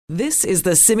This is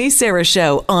the Simi Sara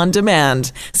Show on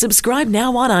demand. Subscribe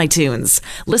now on iTunes.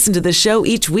 Listen to the show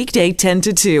each weekday 10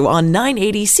 to 2 on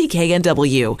 980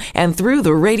 CKNW and through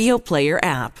the Radio Player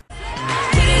app.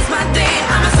 Today's my day,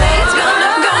 I'ma say it's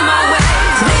gonna go my way.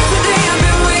 Today's the day I've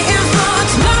been waiting for.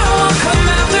 Tomorrow won't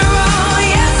come after all.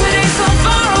 Yesterday's so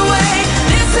far away.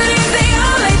 This today's the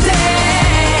only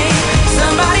day.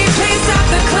 Somebody please stop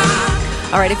the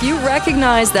clock. All right, if you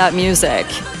recognize that music,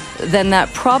 then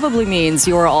that probably means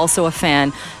you are also a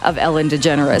fan of Ellen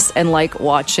DeGeneres and like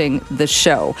watching the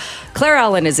show. Claire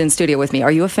Allen is in studio with me.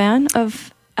 Are you a fan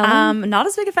of Ellen? Not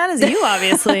as big a fan as you,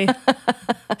 obviously.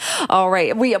 All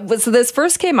right. So this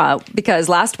first came out because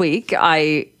last week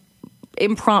I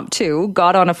impromptu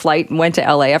got on a flight and went to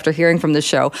LA after hearing from the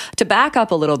show. To back up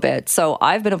a little bit, so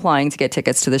I've been applying to get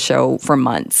tickets to the show for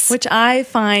months. Which I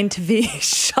find to be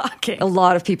shocking. A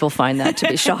lot of people find that to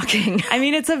be shocking. I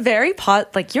mean, it's a very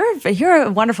you're a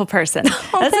wonderful person.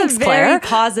 That's thanks, a very Claire.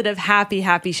 positive,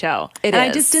 happy show. It and is.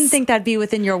 I just didn't think that'd be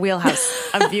within your wheelhouse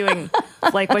of viewing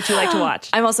like what you like to watch.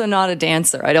 I'm also not a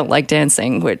dancer. I don't like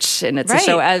dancing, and it's a Right.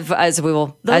 show as you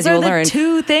will Those are the learn.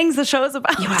 two things the show's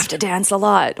about. You have to dance a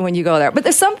lot when you go there. But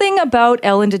there's something about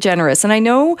Ellen DeGeneres. And I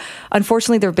know,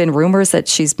 unfortunately, there have been rumors that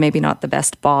she's maybe not the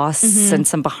best boss and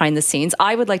some behind the scenes.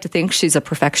 I would like to think she's a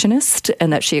perfectionist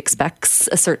and that she expects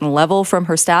a certain level from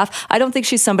her staff. I don't think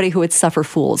she's somebody who would suffer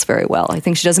fools very well. I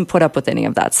think she doesn't put up with any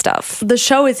of that stuff. The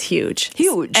show is huge.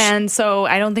 Huge. And so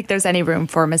I don't think there's any room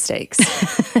for mistakes.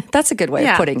 That's a good way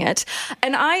of putting it.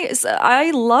 And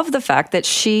I love the fact that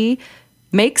she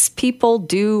makes people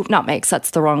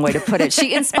that's the wrong way to put it.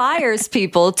 She inspires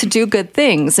people to do good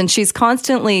things. And she's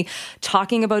constantly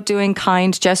talking about doing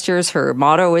kind gestures. Her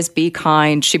motto is be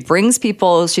kind. She's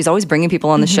always bringing people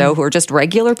on the show who are just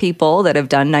regular people that have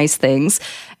done nice things.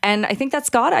 And I think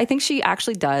I think she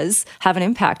actually does have an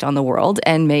impact on the world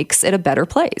and makes it a better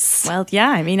place. Well, yeah.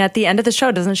 I mean, at the end of the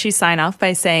show, doesn't she sign off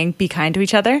by saying, be kind to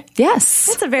each other? Yes.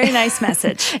 It's a very nice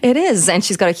message. It is. And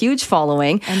she's got a huge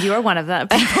following. And you are one of the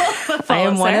people. I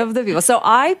am one of the people. So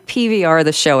I PVR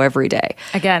the show every day.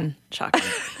 Again, shocking.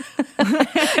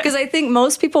 Because I think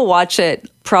most people watch it,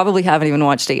 probably haven't even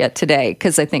watched it yet today,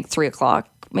 because I think 3 o'clock,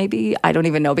 maybe, I don't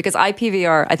even know, because I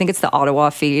PVR, I think it's the Ottawa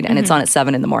feed, and it's on at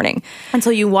 7 in the morning. And so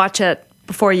you watch it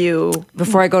before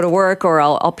I go to work, or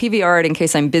I'll PVR it in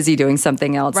case I'm busy doing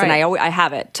something else. Right. And I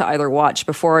have it to either watch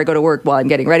before I go to work while I'm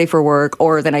getting ready for work,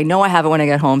 or then I know I have it when I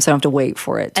get home, so I don't have to wait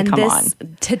for it to come on.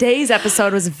 Today's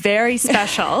episode was very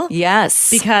special. Yes.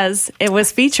 Because it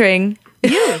was featuring you,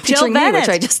 Jill Featuring me, Bennett. which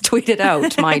I just tweeted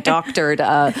out, my doctored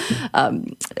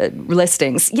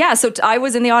listings. Yeah, so I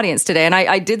was in the audience today, and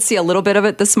I did see a little bit of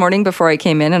it this morning before I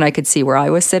came in, and I could see where I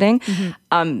was sitting.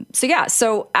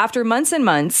 So after months and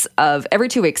months of every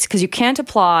 2 weeks, because you can't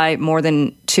apply more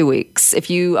than 2 weeks.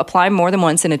 If you apply more than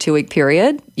once in a 2-week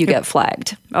period, you get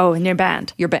flagged. Oh, and you're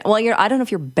banned. You're banned. Well, I don't know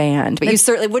if you're banned, but you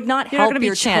certainly would not You're not help gonna be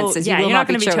your chances. yeah, you will you're not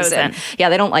not be gonna be chosen. chosen. Yeah,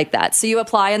 they don't like that. So you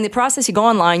apply, and the process, you go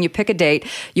online, you pick a date,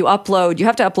 you upload. You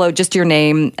have to upload just your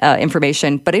name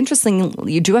information, but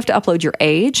interestingly, you do have to upload your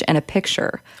age and a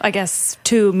picture. I guess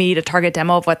to meet a target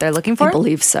demo of what they're looking for. I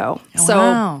believe so. Wow.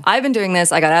 So I've been doing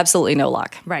this. I got absolutely no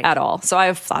luck at all. So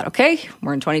I've thought, okay,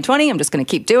 we're in 2020. I'm just going to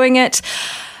keep doing it.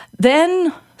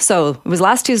 So it was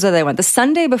last Tuesday that I went. The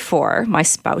Sunday before, my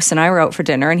spouse and I were out for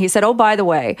dinner, and he said, oh, by the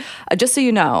way, just so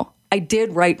you know, I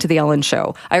did write to the Ellen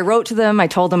Show. I wrote to them. I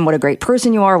told them what a great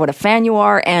person you are, what a fan you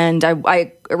are, and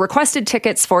I requested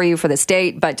tickets for you for this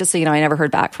date, but just so you know, I never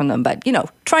heard back from them. But,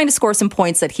 trying to score some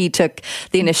points that he took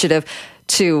the initiative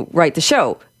to write the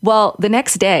show. Well, the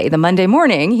next day, the Monday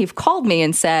morning, he called me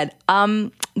and said,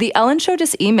 the Ellen Show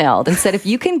just emailed and said, if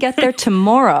you can get there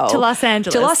tomorrow to Los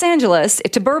Angeles,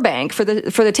 to Burbank for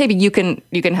the taping, you can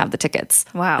have the tickets.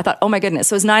 Wow. I thought, oh my goodness.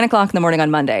 So it was 9 o'clock in the morning on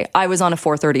Monday. I was on a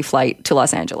 4:30 flight to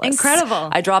Los Angeles. Incredible.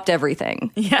 I dropped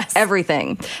everything. Yes.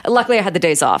 Everything. Luckily, I had the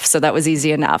days off, so that was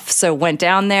easy enough. So went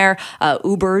down there,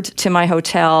 Ubered to my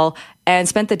hotel, and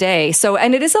spent the day.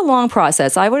 And it is a long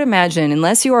process. I would imagine,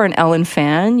 unless you are an Ellen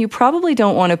fan, you probably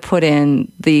don't want to put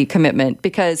in the commitment,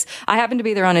 because I happened to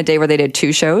be there on a day where they did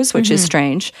 2 shows, which is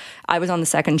strange. I was on the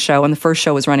second show, and the first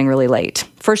show was running really late.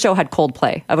 First show had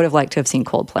Coldplay. I would have liked to have seen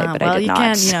Coldplay, but I did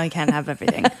not. You can't have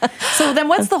everything. So then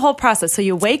what's the whole process? So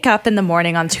you wake up in the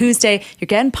morning on Tuesday, you're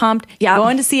getting pumped, you're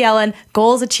going to see Ellen,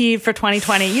 goals achieved for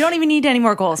 2020. You don't even need any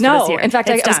more goals for this year. In fact,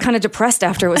 I was kind of depressed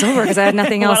after it was over because I had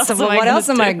nothing else. What else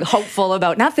am I hopeful careful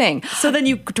about nothing. So then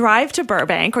you drive to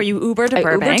Burbank, or you Uber to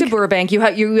Burbank. Uber to Burbank. You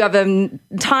have a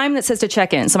time that says to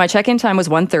check in. So my check-in time was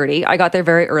 1:30. I got there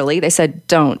very early. They said,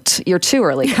 "Don't. You're too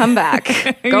early. Come back.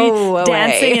 Go away."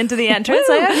 Dancing into the entrance.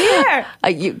 Like, I'm here.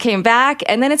 You came back,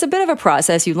 and then it's a bit of a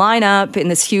process. You line up in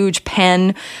this huge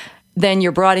pen. Then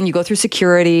you're brought in, you go through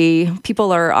security.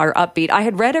 People are upbeat. I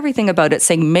had read everything about it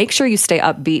saying, make sure you stay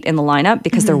upbeat in the lineup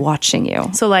because they're watching you.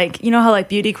 So like, you know how like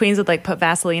beauty queens would like put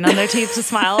Vaseline on their teeth to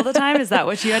smile all the time? Is that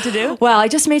what you had to do? Well, I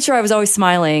just made sure I was always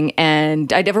smiling,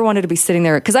 and I never wanted to be sitting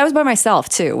there because I was by myself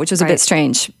too, which was a bit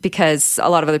strange because a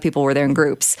lot of other people were there in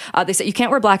groups. They said you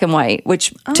can't wear black and white,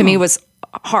 which to me was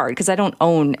hard because I don't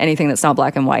own anything that's not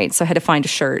black and white. So I had to find a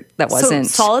shirt that wasn't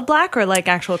solid black or like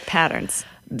actual patterns.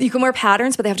 You can wear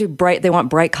patterns, but they have to be bright. They want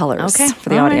bright colors for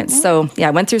the All audience. right. So yeah,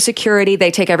 I went through security.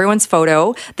 They take everyone's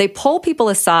photo. They pull people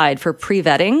aside for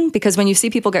pre-vetting because when you see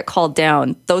people get called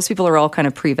down, those people are all kind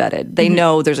of pre-vetted. They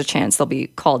know there's a chance they'll be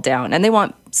called down, and they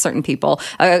want certain people.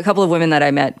 A couple of women that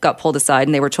I met got pulled aside,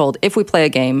 and they were told, if we play a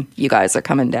game, you guys are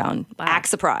coming down. Wow. Act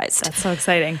surprised. That's so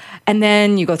exciting. And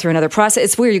then you go through another process.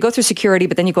 It's weird. You go through security,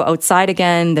 but then you go outside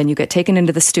again. Then you get taken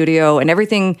into the studio, and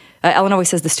everything. Ellen always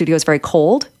says the studio is very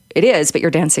cold. It is, but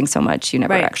you're dancing so much, you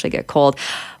never actually get cold.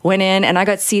 Went in, and I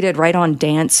got seated right on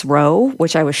dance row,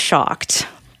 which I was shocked.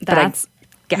 That's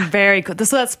very cool.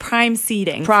 So that's prime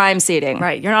seating. Prime seating.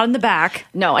 Right. You're not in the back.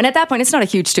 No, and at that point, it's not a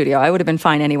huge studio. I would have been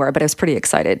fine anywhere, but I was pretty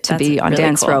excited to be on really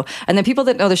dance cool. row. And then people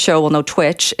that know the show will know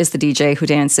Twitch is the DJ who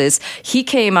dances. He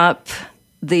came up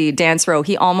the dance row.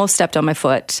 He almost stepped on my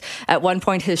foot. At one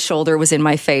point, his shoulder was in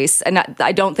my face. And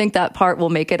I don't think that part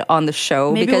will make it on the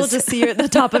show. Maybe because we'll just see you at the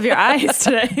top of your eyes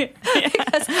today.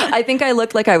 Because I think I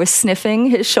looked like I was sniffing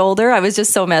his shoulder. I was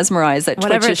just so mesmerized that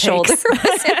Whatever Twitch's it shoulder takes.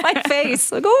 was in my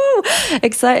face. Like, oh,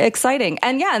 exciting.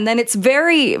 And yeah, and then it's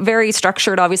very, very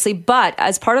structured, obviously. But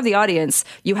as part of the audience,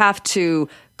 you have to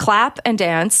clap and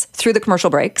dance through the commercial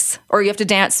breaks, or you have to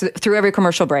dance through every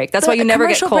commercial break. That's why you never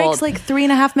get cold. Commercial breaks like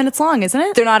 3.5 minutes long, isn't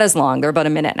it? They're not as long. They're about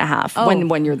 1.5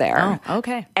 minutes when you're there. Oh,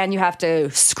 okay. And you have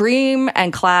to scream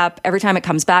and clap every time it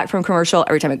comes back from commercial.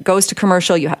 Every time it goes to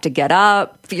commercial, you have to get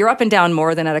up. You're up and down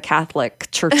more than at a Catholic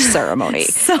church ceremony.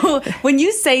 So when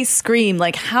you say scream,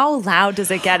 like how loud does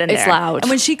it get in there? It's loud. And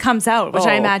when she comes out, which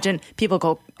I imagine people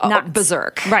go nuts.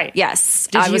 Berserk. Right. Yes.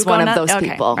 Did I you was go one of nuts? those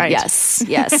Okay, people. right. Yes.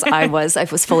 I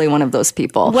was fully one of those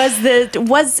people.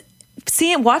 Was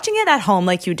watching it at home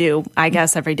like you do, I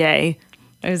guess, every day.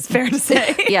 Is fair to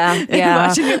say. Yeah.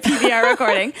 Watching your PVR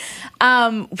recording.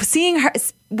 Seeing her,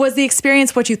 was the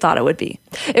experience what you thought it would be?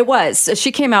 It was.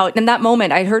 She came out, and that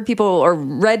moment, I heard people or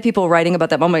read people writing about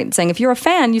that moment saying, if you're a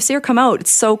fan, you see her come out. It's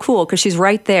so cool because she's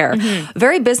right there.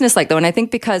 Very businesslike, though. And I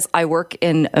think because I work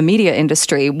in a media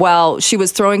industry, while she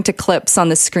was throwing to clips on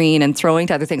the screen and throwing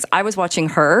to other things, I was watching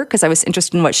her because I was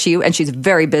interested in and she's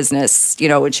very business,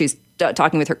 and she's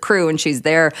talking with her crew, and she's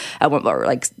there,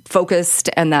 like focused,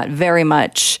 and that very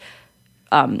much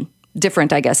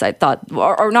different, I guess I thought,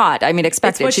 or not. I mean,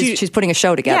 expected. She's putting a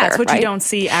show together. Yeah, it's what right? you don't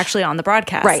see actually on the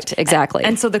broadcast. Right, exactly.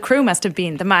 And so the crew must have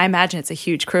been, I imagine it's a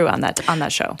huge crew on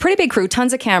that show. Pretty big crew,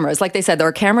 tons of cameras. Like they said, there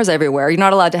are cameras everywhere. You're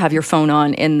not allowed to have your phone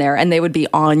on in there, and they would be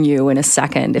on you in a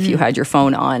second if you had your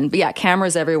phone on. But yeah,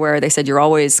 cameras everywhere. They said you're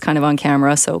always kind of on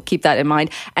camera, so keep that in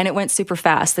mind. And it went super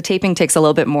fast. The taping takes a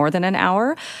little bit more than an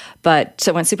hour, but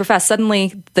it went super fast.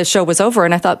 Suddenly, the show was over,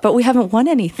 and I thought, but we haven't won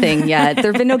anything yet.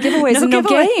 There have been no giveaways and no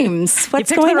games. What's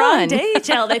you picked going the wrong on? day,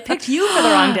 Jill. They picked you for the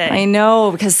wrong day. I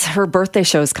know, because her birthday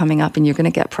show is coming up, and you're going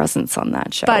to get presents on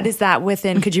that show. But is that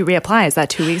could you reapply? Is that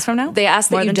 2 weeks from now? They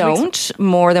ask that you don't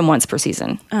more than once per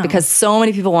season because so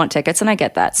many people want tickets, and I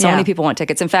get that. So many people want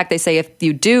tickets. In fact, they say if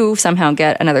you do somehow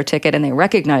get another ticket and they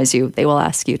recognize you, they will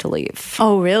ask you to leave.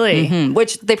 Oh, really?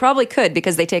 Which they probably could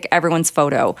because they take everyone's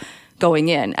photo going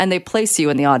in, and they place you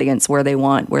in the audience where they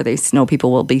know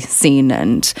people will be seen.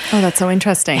 And oh, that's so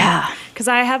interesting. Yeah. Because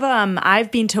I have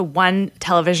I've been to one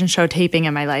television show taping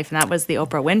in my life, and that was the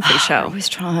Oprah Winfrey show. Always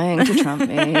trying to trump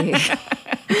me.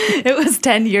 It was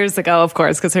 10 years ago, of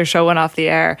course, because her show went off the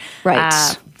air.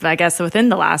 Right. I guess within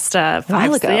the last 5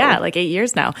 like 8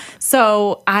 years now.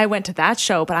 So I went to that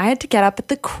show, but I had to get up at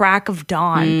the crack of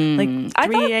dawn, like 3 I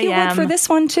thought a.m. you would for this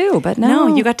one too, but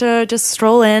No, you got to just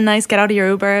stroll in, get out of your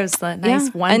Uber. It was a nice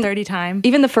 1:30 time.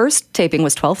 Even the first taping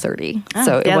was 12:30,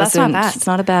 so it that's wasn't. not bad.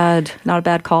 It's not a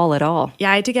bad call at all.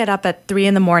 Yeah, I had to get up at 3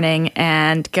 a.m.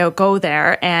 and go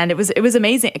there, and it was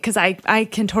amazing because I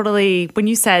can totally, when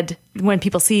you said when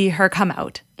people see her come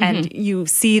out and you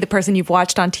see the person you've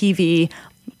watched on TV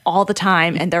all the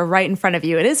time and they're right in front of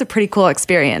you, it is a pretty cool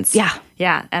experience. Yeah.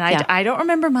 Yeah, and Yeah. I don't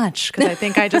remember much because I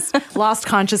think I just lost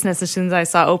consciousness as soon as I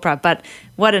saw Oprah. But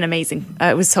what an amazing!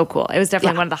 It was so cool. It was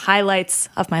definitely one of the highlights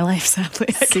of my life. Sadly,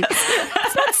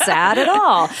 It's not sad at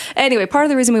all. Anyway, part of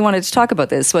the reason we wanted to talk about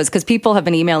this was because people have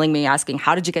been emailing me asking,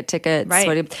 how did you get tickets?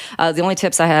 Right. The only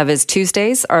tips I have is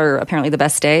Tuesdays are apparently the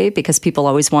best day because people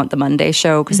always want the Monday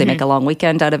show because they make a long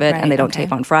weekend out of it Right, and they don't okay.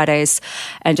 tape on Fridays.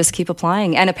 And just keep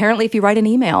applying. And apparently if you write an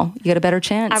email, you get a better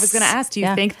chance. I was going to ask, do you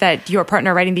Yeah. think that your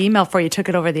partner writing the email for you took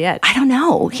it over the edge? I don't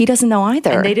know. He doesn't know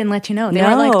either. And they didn't let you know. They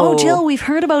were like, No. "Oh, Jill, we've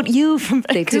heard about you from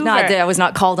Vancouver." They did not. I was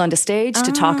not called onto stage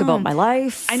to talk about my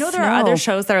life. I know there are other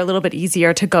shows that are a little bit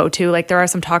easier to go to. Like there are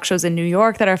some talk shows in New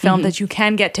York that are filmed that you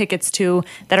can get tickets to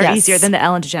that are Yes. easier than the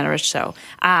Ellen DeGeneres show.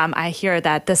 I hear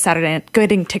that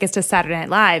getting tickets to Saturday Night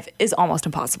Live is almost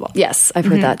impossible. Yes, I've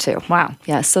heard that too. Wow.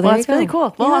 Yes. So Well, there that's you go. really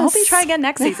cool. Well, I hope you Yes. try again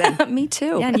next season. Me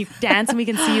too. Yeah, and you dance and we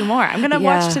can see you more. I'm going to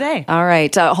watch today. All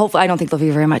right. Hopefully, I don't think there'll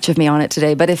be very much of me on it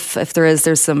today, but if there is,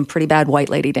 there's some pretty bad white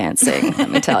lady dancing. Let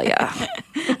me tell you.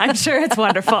 I'm sure it's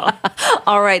wonderful.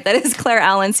 All right. That is Claire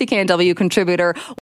Allen, CKNW contributor.